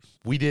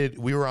 We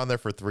were on there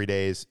for 3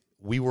 days.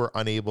 We were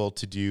unable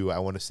to do, I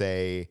want to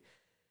say,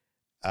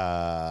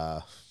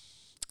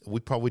 we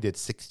probably did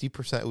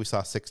 60%. We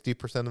saw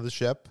 60% of the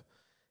ship.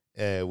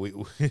 There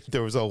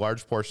was a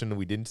large portion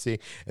we didn't see,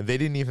 and they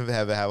didn't even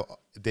have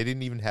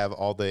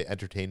all the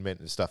entertainment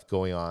and stuff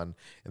going on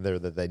in there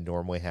that they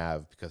normally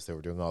have because they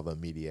were doing all the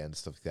media and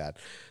stuff like that.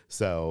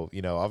 So,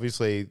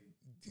 obviously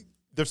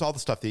there's all the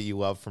stuff that you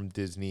love from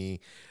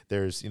Disney.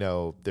 There's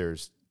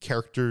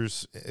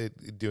characters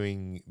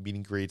doing meet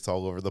and greets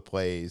all over the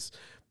place.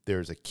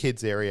 There's a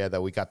kids area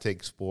that we got to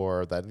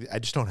explore that I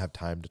just don't have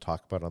time to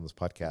talk about on this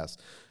podcast,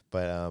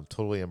 but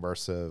totally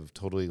immersive,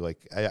 totally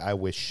I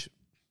wish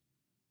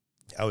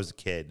I was a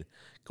kid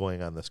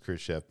going on this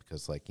cruise ship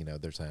because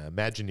there's an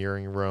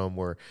Imagineering room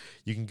where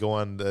you can go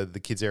on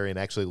the kids area and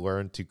actually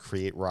learn to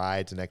create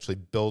rides and actually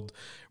build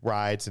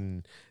rides.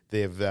 And they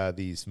have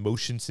these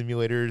motion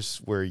simulators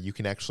where you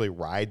can actually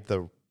ride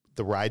the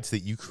rides that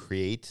you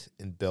create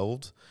and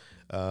build.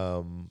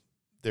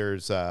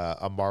 There's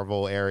a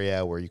Marvel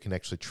area where you can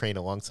actually train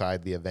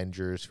alongside the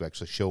Avengers who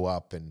actually show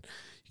up, and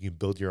you can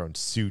build your own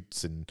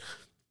suits and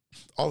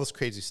all this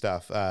crazy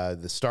stuff.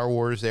 The Star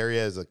Wars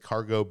area is a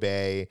cargo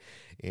bay,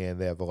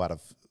 and they have a lot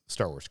of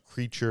Star Wars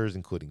creatures,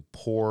 including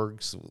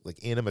porgs, like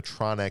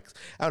animatronics.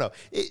 I don't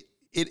know.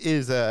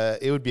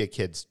 It would be a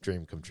kid's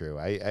dream come true.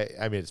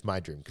 I mean, it's my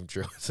dream come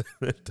true as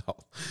an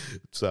adult.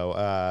 So,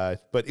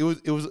 but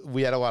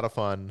we had a lot of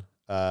fun.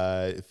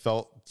 It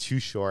felt too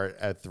short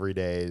at 3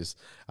 days.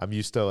 I'm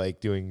used to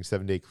doing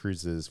 7-day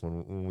cruises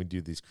when we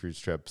do these cruise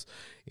trips.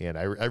 And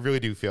I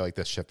really do feel like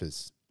this ship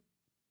is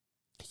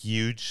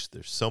huge.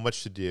 There's so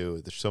much to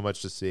do. There's so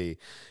much to see.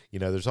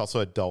 There's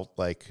also adult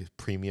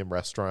premium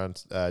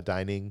restaurant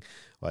dining,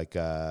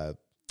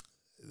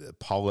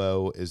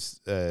 Apollo is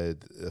a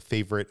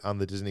favorite on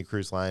the Disney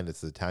Cruise Line.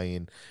 It's an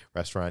Italian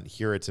restaurant.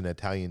 Here it's an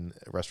Italian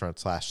restaurant /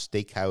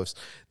 steakhouse.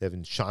 They have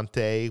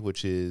Enchante,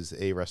 which is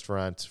a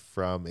restaurant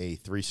from a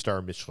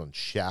 3-star Michelin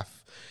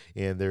chef.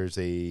 And there's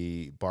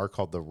a bar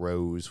called The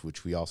Rose,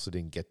 which we also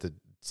didn't get to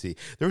see.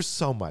 There's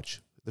so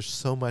much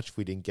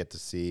we didn't get to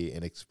see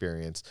and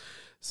experience.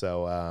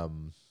 So,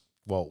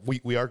 well,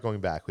 we are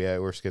going back.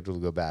 We're scheduled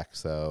to go back.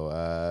 So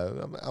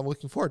I'm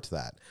looking forward to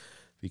that.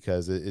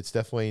 Because it's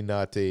definitely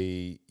not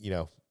you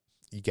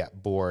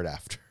get bored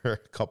after a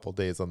couple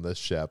days on this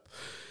ship.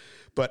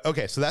 But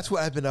okay, so that's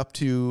what I've been up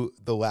to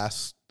the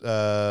last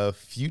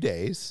few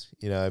days.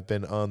 I've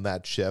been on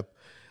that ship.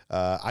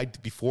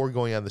 Before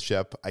going on the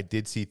ship, I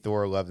did see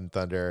Thor: Love and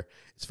Thunder.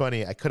 It's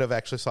funny, I could have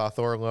actually saw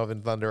Thor: Love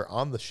and Thunder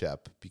on the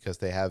ship because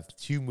they have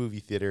 2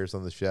 movie theaters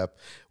on the ship.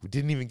 We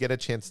didn't even get a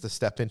chance to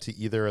step into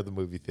either of the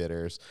movie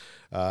theaters.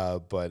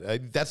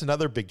 But that's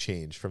another big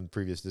change from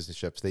previous Disney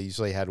ships. They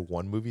usually had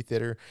 1 movie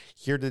theater.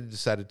 Here they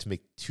decided to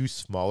make 2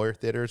 smaller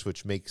theaters,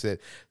 which makes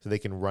it so they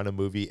can run a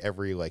movie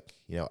every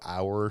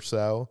hour or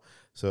so.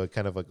 So it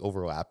kind of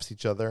overlaps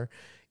each other.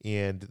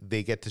 And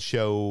they get to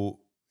show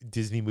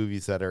Disney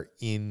movies that are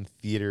in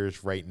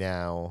theaters right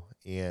now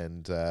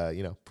and,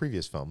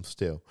 previous films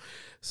too.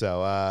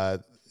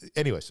 So,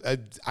 anyways,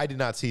 I did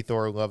not see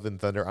Thor: Love and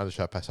Thunder on the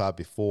ship. I saw it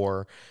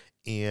before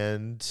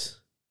and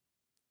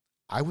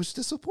I was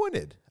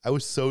disappointed. I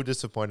was so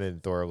disappointed in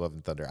Thor: Love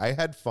and Thunder. I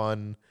had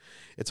fun.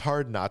 It's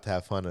hard not to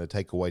have fun in a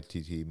Taika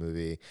Waititi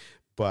movie,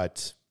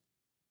 but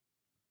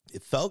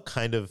it felt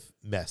kind of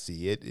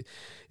messy. It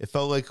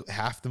felt like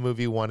half the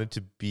movie wanted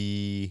to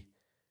be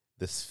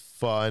this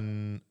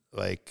fun,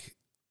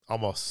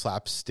 almost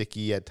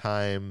slapsticky at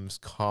times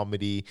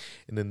comedy,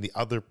 and then the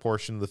other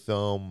portion of the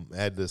film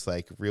had this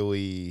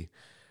really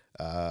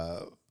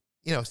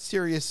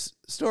serious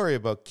story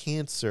about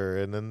cancer.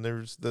 And then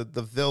there's the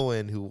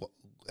villain who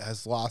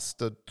has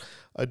lost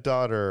a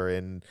daughter.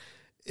 And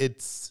I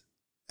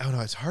don't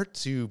know, it's hard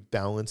to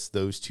balance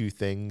those two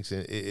things.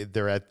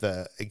 They're at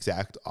the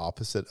exact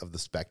opposite of the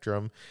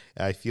spectrum.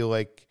 And I feel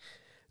like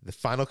the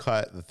final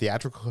cut, the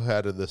theatrical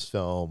cut of this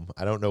film,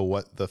 I don't know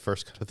what the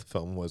first cut of the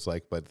film was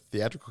like, but the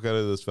theatrical cut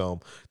of this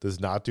film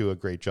does not do a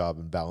great job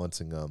in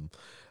balancing them.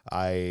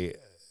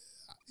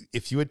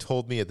 If you had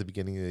told me at the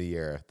beginning of the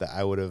year that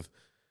I would have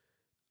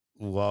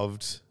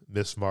loved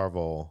Ms.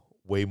 Marvel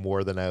way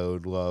more than I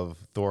would love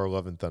Thor: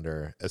 Love and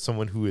Thunder, as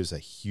someone who is a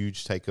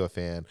huge Taika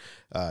fan,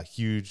 I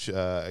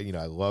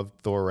love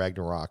Thor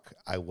Ragnarok.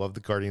 I love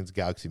the Guardians of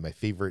the Galaxy, my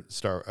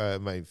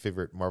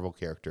favorite Marvel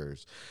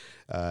characters.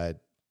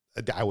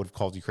 I would have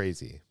called you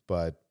crazy,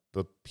 but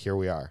here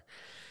we are.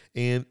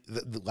 And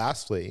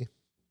lastly,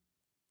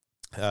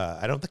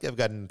 I don't think I've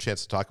gotten a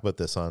chance to talk about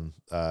this on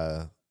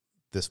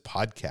this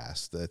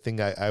podcast. The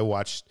thing I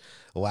watched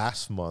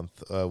last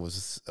month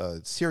was a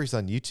series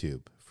on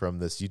YouTube from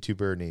this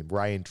YouTuber named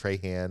Ryan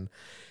Trahan.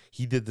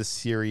 He did this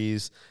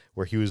series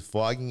where he was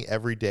vlogging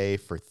every day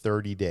for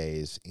 30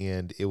 days,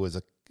 and he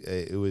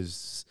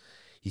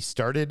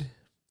started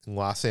in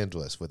Los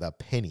Angeles with a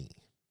penny.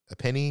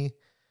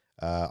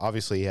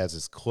 Obviously, he has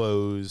his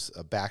clothes,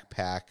 a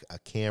backpack, a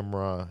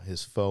camera,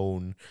 his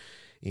phone,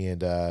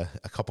 and a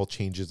couple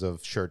changes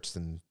of shirts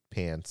and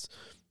pants.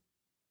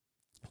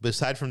 But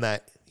aside from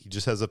that, he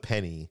just has a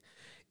penny,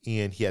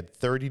 and he had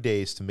 30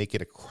 days to make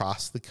it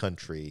across the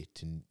country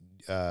to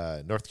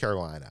North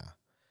Carolina.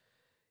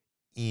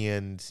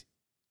 And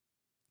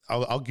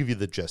I'll give you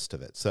the gist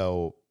of it.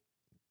 So,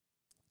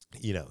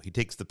 he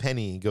takes the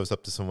penny, he goes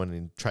up to someone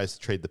and tries to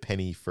trade the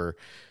penny for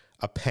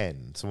a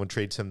pen. Someone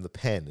trades him the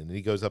pen, and then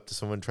he goes up to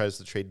someone, tries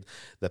to trade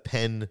the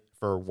pen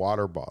for a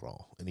water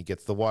bottle, and he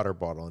gets the water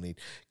bottle, and he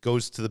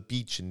goes to the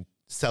beach and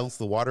sells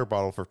the water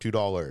bottle for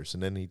 $2,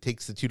 and then he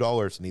takes the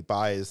 $2 and he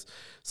buys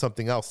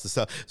something else to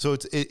sell. So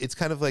it's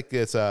kind of like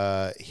this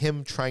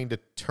him trying to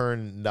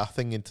turn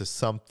nothing into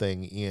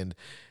something, and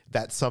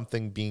that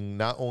something being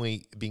not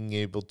only being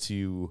able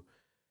to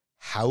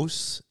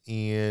house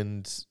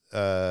and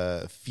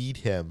feed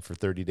him for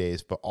 30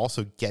 days, but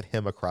also get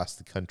him across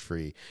the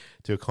country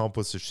to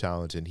accomplish this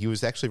challenge. And he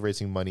was actually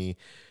raising money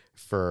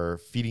for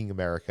Feeding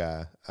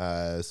America,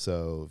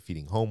 so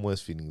feeding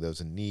homeless, feeding those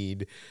in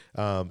need,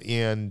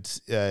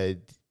 and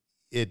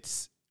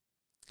it's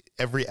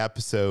every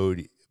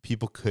episode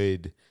people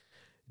could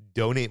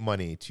donate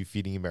money to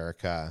Feeding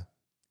America,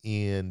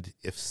 and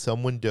if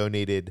someone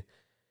donated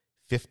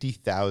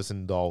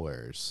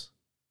 $50,000,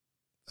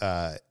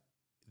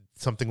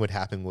 something would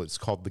happen. What's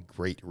called the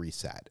Great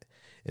Reset,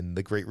 and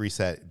the Great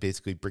Reset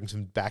basically brings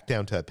him back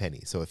down to a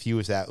penny. So if he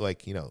was at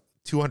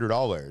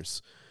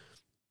 $200.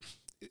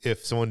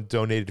 If someone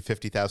donated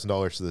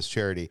 $50,000 to this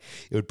charity,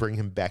 it would bring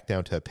him back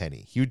down to a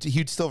penny.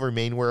 He'd still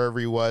remain wherever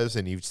he was,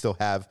 and he'd still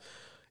have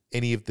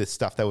any of the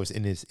stuff that was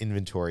in his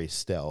inventory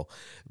still.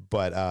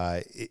 But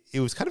it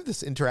was kind of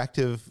this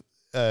interactive,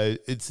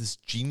 it's this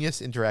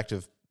genius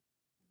interactive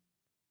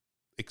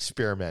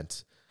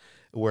experiment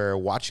where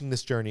watching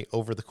this journey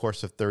over the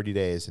course of 30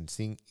 days and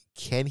seeing,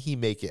 can he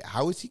make it?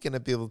 How is he going to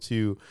be able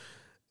to,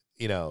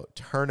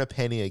 turn a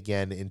penny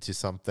again into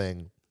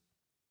something?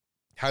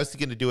 How is he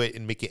going to do it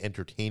and make it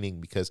entertaining?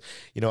 Because,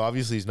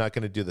 obviously he's not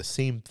going to do the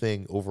same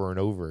thing over and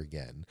over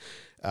again.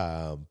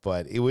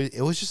 But it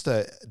was just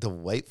a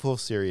delightful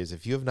series.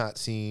 If you have not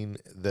seen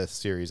this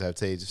series, I would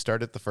say just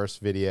start at the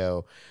first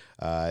video.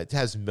 It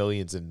has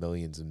millions and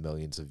millions and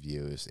millions of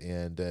views,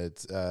 and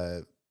it's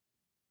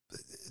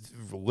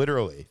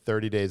literally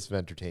 30 days of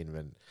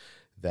entertainment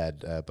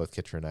that both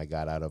Kitcher and I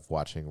got out of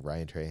watching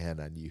Ryan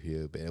Trahan on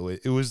YouTube. And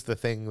it was the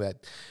thing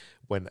that,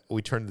 when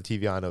we turned the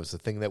TV on, it was the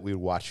thing that we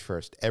would watch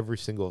first every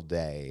single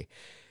day.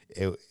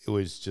 It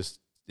was just,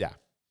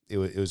 it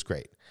was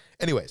great.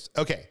 Anyways,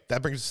 okay,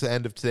 that brings us to the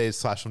end of today's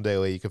Slash Film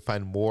Daily. You can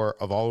find more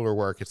of all of our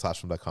work at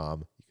slashfilm.com.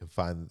 You can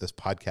find this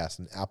podcast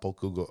in Apple,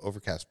 Google,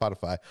 Overcast,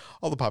 Spotify,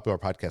 all the popular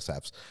podcast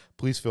apps.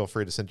 Please feel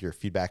free to send your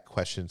feedback,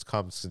 questions,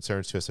 comments,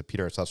 concerns to us at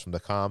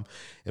peter@slashfilm.com.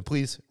 And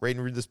please rate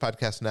and read this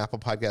podcast in Apple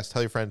Podcasts.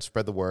 Tell your friends,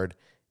 spread the word,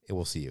 and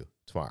we'll see you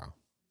tomorrow.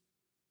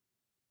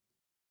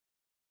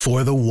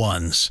 For the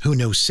ones who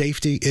know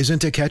safety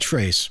isn't a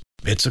catchphrase,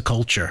 it's a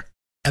culture.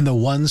 And the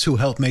ones who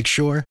help make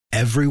sure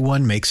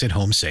everyone makes it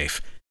home safe.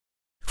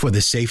 For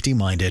the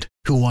safety-minded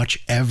who watch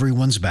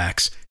everyone's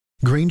backs,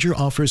 Grainger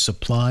offers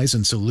supplies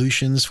and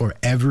solutions for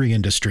every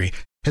industry,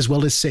 as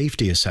well as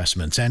safety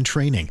assessments and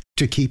training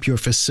to keep your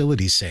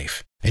facilities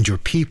safe and your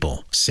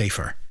people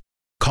safer.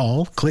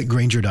 Call, click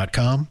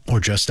Grainger.com, or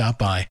just stop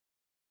by.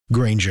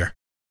 Grainger,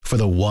 for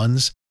the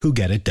ones who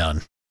get it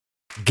done.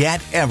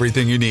 Get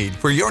everything you need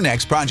for your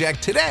next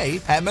project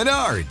today at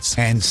Menards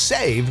and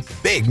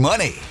save big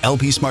money.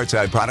 LP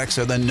SmartSide products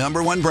are the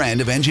 #1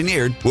 brand of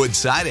engineered wood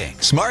siding.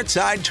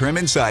 SmartSide Trim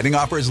and Siding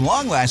offers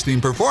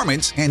long-lasting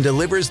performance and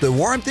delivers the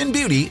warmth and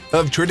beauty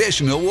of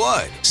traditional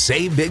wood.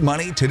 Save big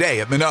money today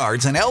at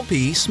Menards and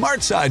LP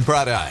SmartSide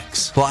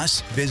products.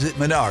 Plus, visit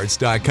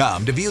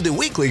Menards.com to view the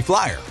weekly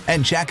flyer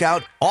and check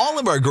out all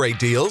of our great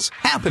deals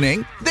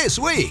happening this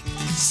week.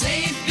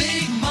 Save